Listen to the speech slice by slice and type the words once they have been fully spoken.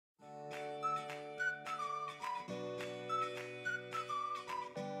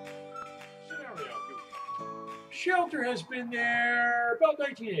shelter has been there about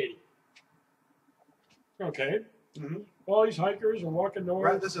 1980. Okay. All these hikers are walking north.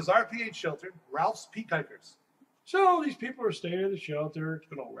 Right, this is RPH Shelter, Ralph's Peak Hikers. So these people are staying at the shelter.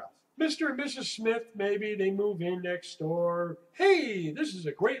 Good old Ralph. Mr. and Mrs. Smith, maybe they move in next door. Hey, this is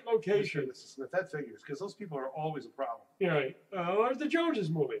a great location. Mr. and Mrs. Smith, that figures, because those people are always a problem. Yeah, right. The Joneses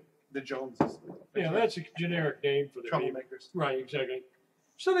moving. The Joneses. Yeah, that's a generic name for the troublemakers. Right, exactly.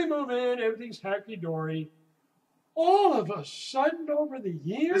 So they move in, everything's happy-dory. All of a sudden, over the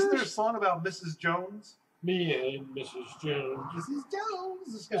years... Isn't there a song about Mrs. Jones? Me and Mrs. Jones. Mrs.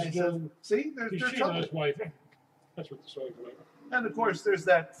 Jones, this guy Mrs. says. Jones. See, there's trouble. Sheila's wife. That's what the song's about. And of course, there's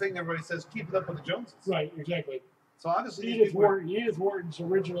that thing everybody says, keep it up with the Joneses. Right, exactly. So obviously, Edith Wharton's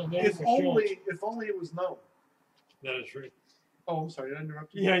original name if only it was known. That is true. Oh, I'm sorry, did I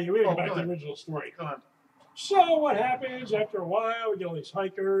interrupt you? Yeah, you went back to the original story. Go on. So what happens after a while? We get all these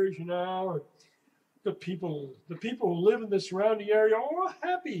hikers, and the people who live in the surrounding area are all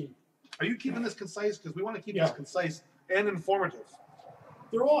happy. Are you keeping this concise? Because we want to keep this concise and informative.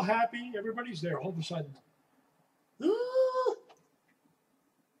 They're all happy. Everybody's there. All of a sudden, the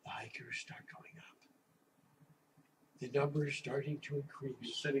hikers start going up. The number is starting to increase.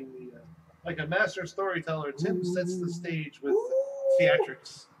 He's setting the like a master storyteller. Tim sets the stage with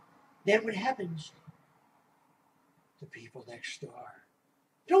theatrics. Then what happens? The people next door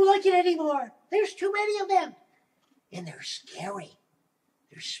don't like it anymore. There's too many of them, and they're scary.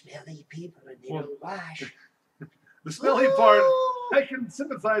 They're smelly people, and they don't wash. The smelly part, I can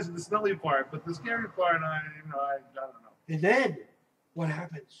sympathize with the smelly part, but the scary part, I don't know. And then, what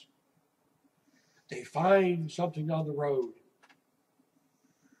happens? They find something on the road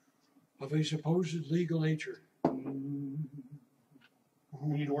of a supposed legal nature. We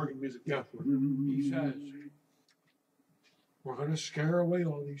need organ music. Yeah. He says, we're going to scare away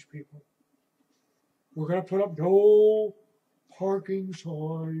all these people. We're going to put up no parking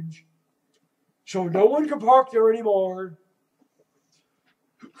signs. So no one can park there anymore.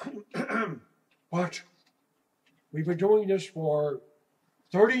 But we've been doing this for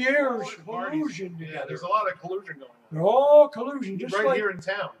 30 years. Collusion. Yeah, there's a lot of collusion going on. They're all collusion. Just right like, here in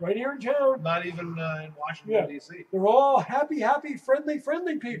town. Right here in town. Not even in Washington, D.C. They're all happy, friendly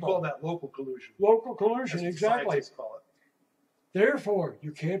people. We call that local collusion. Local collusion, exactly. Scientists call it. Therefore,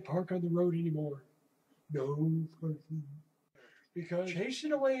 you can't park on the road anymore. No parking. Because chase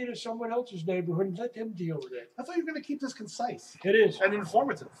it away into someone else's neighborhood and let them deal with it. I thought you were going to keep this concise. It is. And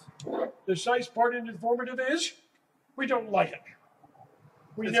informative. The concise part and informative is, we don't like it.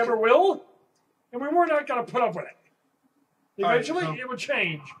 We never will, and we're not going to put up with it. Eventually, it will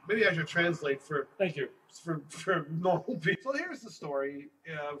change. Maybe I should translate for Thank you for normal people. So here's the story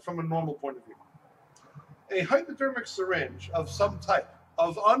from a normal point of view. A hypodermic syringe of some type,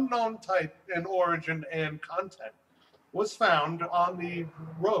 of unknown type and origin and content, was found on the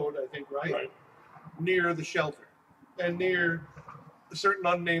road, I think, right? Near the shelter and near certain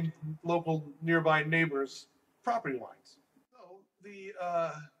unnamed local nearby neighbors' property lines. So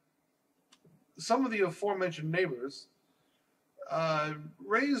some of the aforementioned neighbors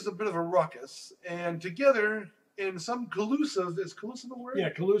raised a bit of a ruckus, and together in some collusive, is collusive a word? Yeah,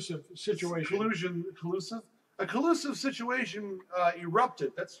 collusive situation. A collusive situation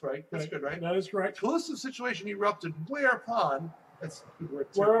erupted. That's right. That's good, right? That is correct. Collusive situation erupted, whereupon, that's a good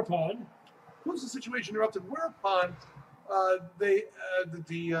word too. Collusive situation erupted, whereupon the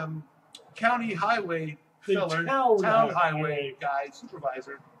county highway town highway guy,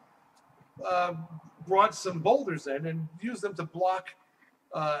 supervisor, brought some boulders in and used them to block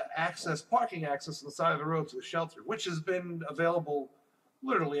parking access on the side of the road to the shelter, which has been available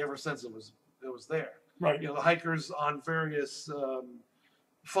literally ever since it was there. Right. You know, the hikers on various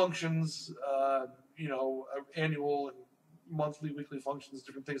functions, annual and monthly, weekly functions,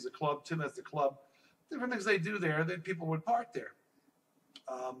 different things. The club, Tim has the club, different things they do there. That people would park there.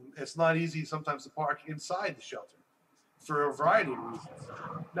 It's not easy sometimes to park inside the shelter for a variety of reasons.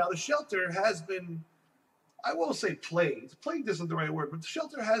 Now, the shelter has been, I won't say plagued. Plagued isn't the right word, but the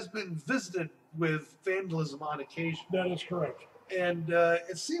shelter has been visited with vandalism on occasion. That is correct. And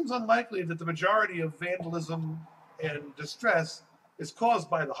it seems unlikely that the majority of vandalism and distress is caused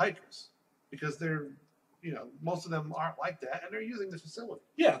by the hikers, because they're, most of them aren't like that, and they're using the facility.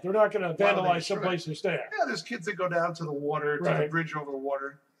 Yeah, they're not going to vandalize someplace to stay at. Yeah, there's kids that go down to the water, to the bridge over the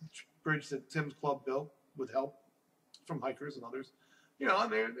water, bridge that Tim's club built with help from hikers and others. And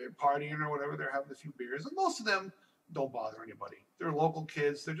they're partying or whatever. They're having a few beers, and most of them don't bother anybody. They're local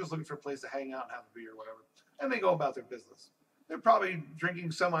kids. They're just looking for a place to hang out and have a beer or whatever, and they go about their business. They're probably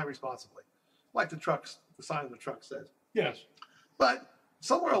drinking semi-responsibly, like the sign on the truck says. Yes. But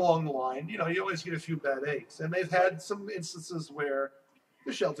somewhere along the line, you always get a few bad eggs. And they've had some instances where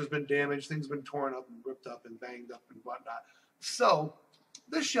the shelter's been damaged, things been torn up and ripped up and banged up and whatnot. So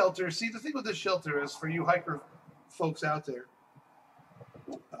this shelter, see, the thing with this shelter is, for you hiker folks out there,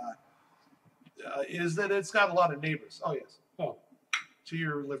 is that it's got a lot of neighbors. Oh, yes. Oh. To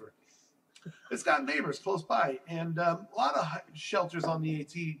your liver. It's got neighbors close by, and a lot of shelters on the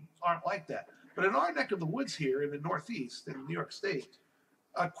AT aren't like that. But in our neck of the woods here in the Northeast, in New York State,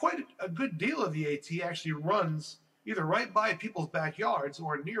 quite a good deal of the AT actually runs either right by people's backyards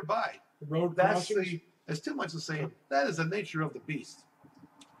or nearby. The road That's crossings? as Tim likes to say, that is the nature of the beast.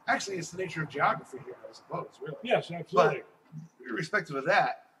 Actually, it's the nature of geography here, I suppose, really. Yes, absolutely. But irrespective of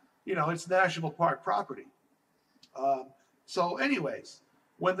that, it's national park property. So anyways,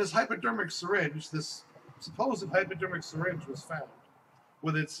 when this hypodermic syringe, this supposed hypodermic syringe was found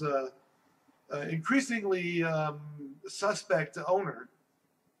with its increasingly suspect owner,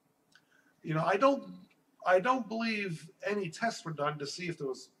 I don't believe any tests were done to see if there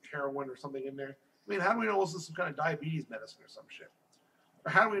was heroin or something in there. I mean, how do we know it was some kind of diabetes medicine or some shit?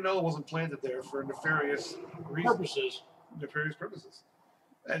 Or how do we know it wasn't planted there for nefarious reasons? Nefarious purposes.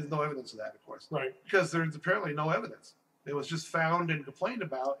 There's no evidence of that, of course. Right. Because there's apparently no evidence. It was just found and complained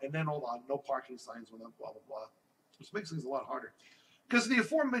about, and then hold on, no parking signs went up, blah, blah, blah. Which makes things a lot harder. Because the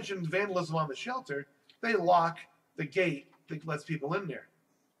aforementioned vandalism on the shelter, they lock the gate that lets people in there.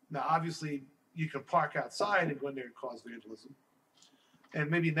 Now, obviously, you can park outside and go in there and cause vandalism. And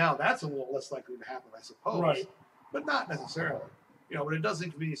maybe now that's a little less likely to happen, I suppose. Right. But not necessarily. But it does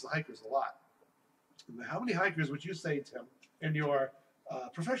inconvenience the hikers a lot. How many hikers would you say, Tim, in your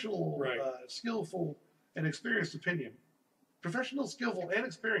professional, Right. Skillful, and experienced opinion, professional, skillful, and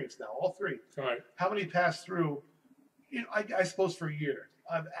experienced now, all three, Right. how many pass through, I suppose for a year,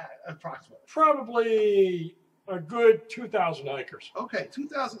 approximately? Probably a good 2,000 hikers. Okay,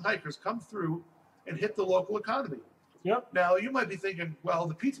 2,000 hikers come through and hit the local economy. Yep. Now, you might be thinking, well,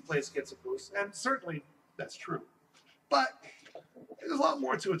 the pizza place gets a boost, and certainly that's true. But there's a lot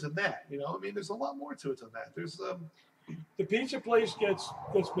more to it than that, there's a lot more to it than that. There's The pizza place gets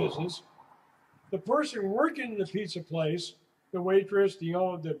business. The person working in the pizza place, the waitress,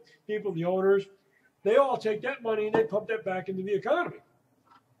 the people, the owners, they all take that money and they pump that back into the economy.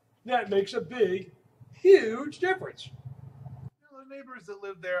 That makes a big, huge difference. the neighbors that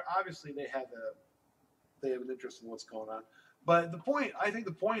live there, obviously they have an interest in what's going on. But I think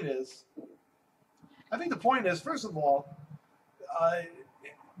the point is, first of all,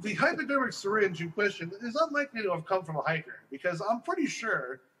 the hypodermic syringe in question is unlikely to have come from a hiker, because I'm pretty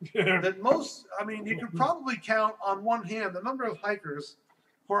sure that you could probably count on one hand the number of hikers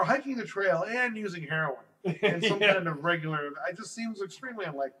who are hiking the trail and using heroin in some kind of regular. It just seems extremely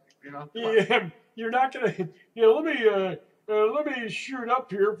unlikely, Yeah, you're not gonna. Let me shoot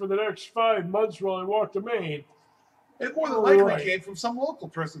up here for the next 5 months while I walk to Maine. It more than likely came from some local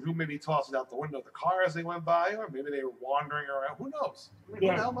person who maybe tossed it out the window of the car as they went by, or maybe they were wandering around. Who knows? Who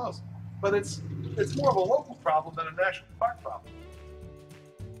the hell knows? But it's more of a local problem than a national park problem.